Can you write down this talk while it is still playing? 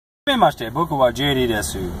Boku wa JD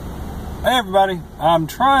desu. Hey everybody, I'm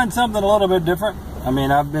trying something a little bit different. I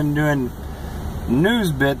mean, I've been doing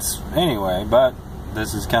news bits anyway, but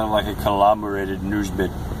this is kind of like a collaborated news bit.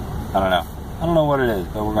 I don't know what it is,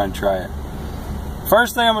 but we're going to try it.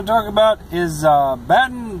 First thing I'm going to talk about is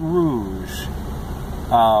Baton Rouge.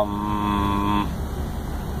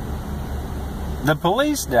 The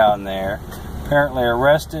police down there apparently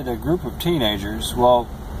arrested a group of teenagers. Well,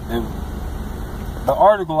 the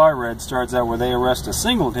article I read starts out where they arrest a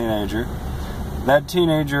single teenager. That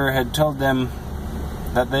teenager had told them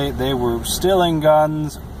that they were stealing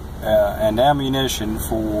guns and ammunition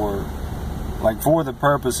for the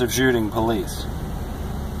purpose of shooting police.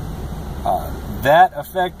 That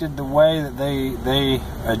affected the way that they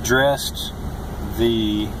addressed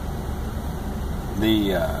the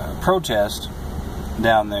protest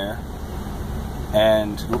down there,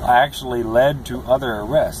 and actually led to other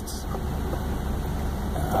arrests.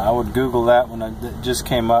 I would Google that when it just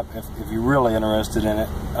came up if you're really interested in it.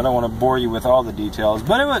 I don't want to bore you with all the details,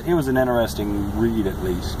 but it was an interesting read at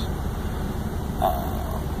least.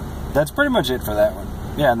 That's pretty much it for that one.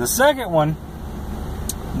 Yeah, and the second one,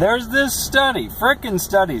 there's this study. Frickin'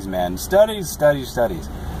 studies, man. Studies.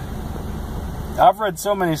 I've read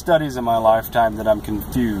so many studies in my lifetime that I'm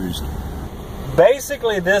confused.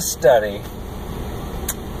 Basically, this study,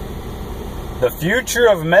 the future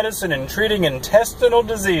of medicine in treating intestinal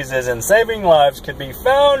diseases and saving lives could be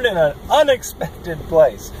found in an unexpected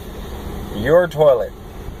place. Your toilet.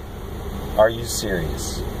 Are you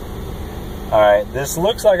serious? Alright, this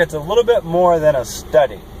looks like it's a little bit more than a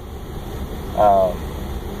study.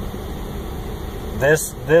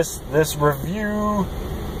 This review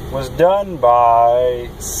was done by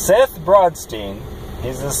Seth Broadstein.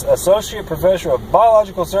 He's this associate professor of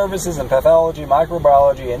biological services and pathology,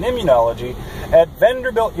 microbiology, and immunology at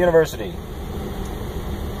Vanderbilt University.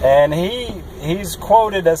 And he's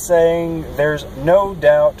quoted as saying, "There's no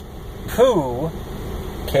doubt poo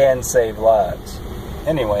can save lives."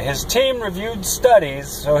 Anyway, his team reviewed studies,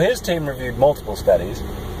 so his team reviewed multiple studies,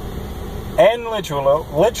 and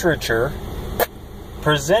literature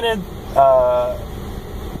presented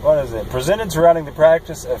presented surrounding the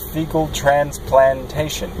practice of fecal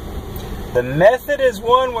transplantation. The method is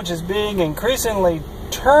one which is being increasingly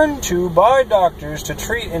turned to by doctors to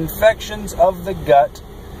treat infections of the gut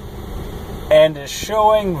and is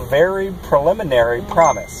showing very preliminary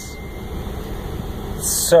promise.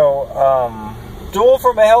 So, stool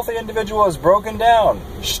from a healthy individual is broken down,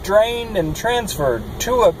 strained, and transferred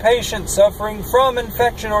to a patient suffering from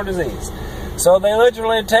infection or disease. So they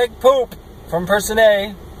literally take poop from person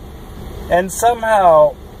A and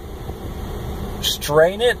somehow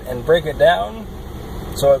strain it and break it down,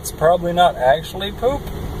 so it's probably not actually poop.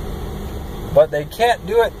 But they can't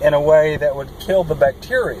do it in a way that would kill the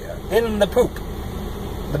bacteria in the poop.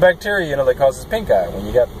 The bacteria, you know, that causes pink eye. When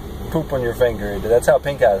you got poop on your finger, that's how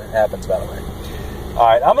pink eye happens, by the way.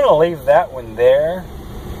 Alright, I'm going to leave that one there,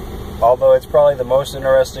 although it's probably the most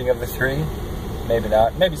interesting of the three. Maybe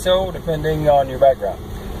not. Maybe so, depending on your background.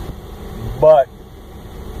 But.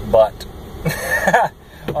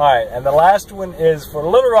 Alright, and the last one is for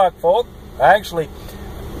Little Rock folk. Actually,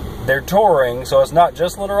 they're touring, so it's not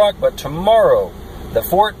just Little Rock, but tomorrow, the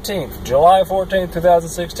 14th, July 14th,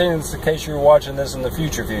 2016, in case you're watching this in the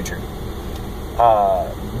future.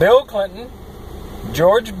 Bill Clinton,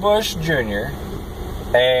 George Bush Jr.,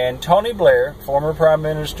 and Tony Blair, former Prime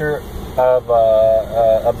Minister of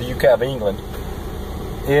the UK, of England,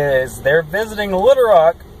 they're visiting Little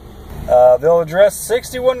Rock. They'll address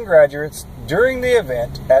 61 graduates during the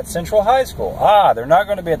event at Central High School. They're not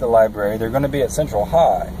going to be at the library. They're going to be at Central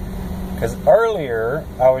High. Because earlier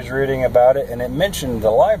I was reading about it and it mentioned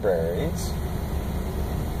the libraries.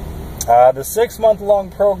 The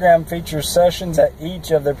 6-month-long program features sessions at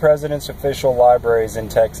each of the president's official libraries in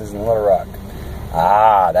Texas and Little Rock.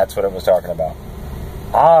 That's what it was talking about.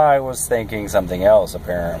 I was thinking something else,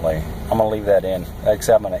 apparently. I'm going to leave that in.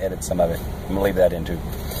 Except I'm going to edit some of it. I'm going to leave that in, too.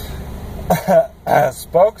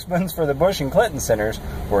 Spokesmen for the Bush and Clinton centers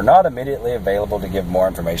were not immediately available to give more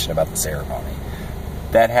information about the ceremony.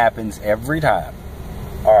 That happens every time.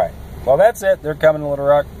 Alright. Well, that's it. They're coming to Little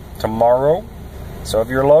Rock tomorrow. So if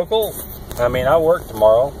you're local, I mean, I work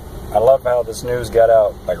tomorrow. I love how this news got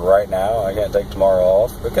out, like, right now. I can't take tomorrow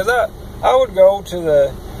off. Because I would go to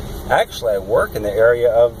the... Actually, I work in the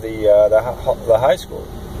area of the high school.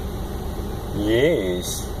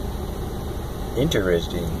 Yes.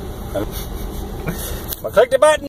 Interesting. I'm gonna click the button.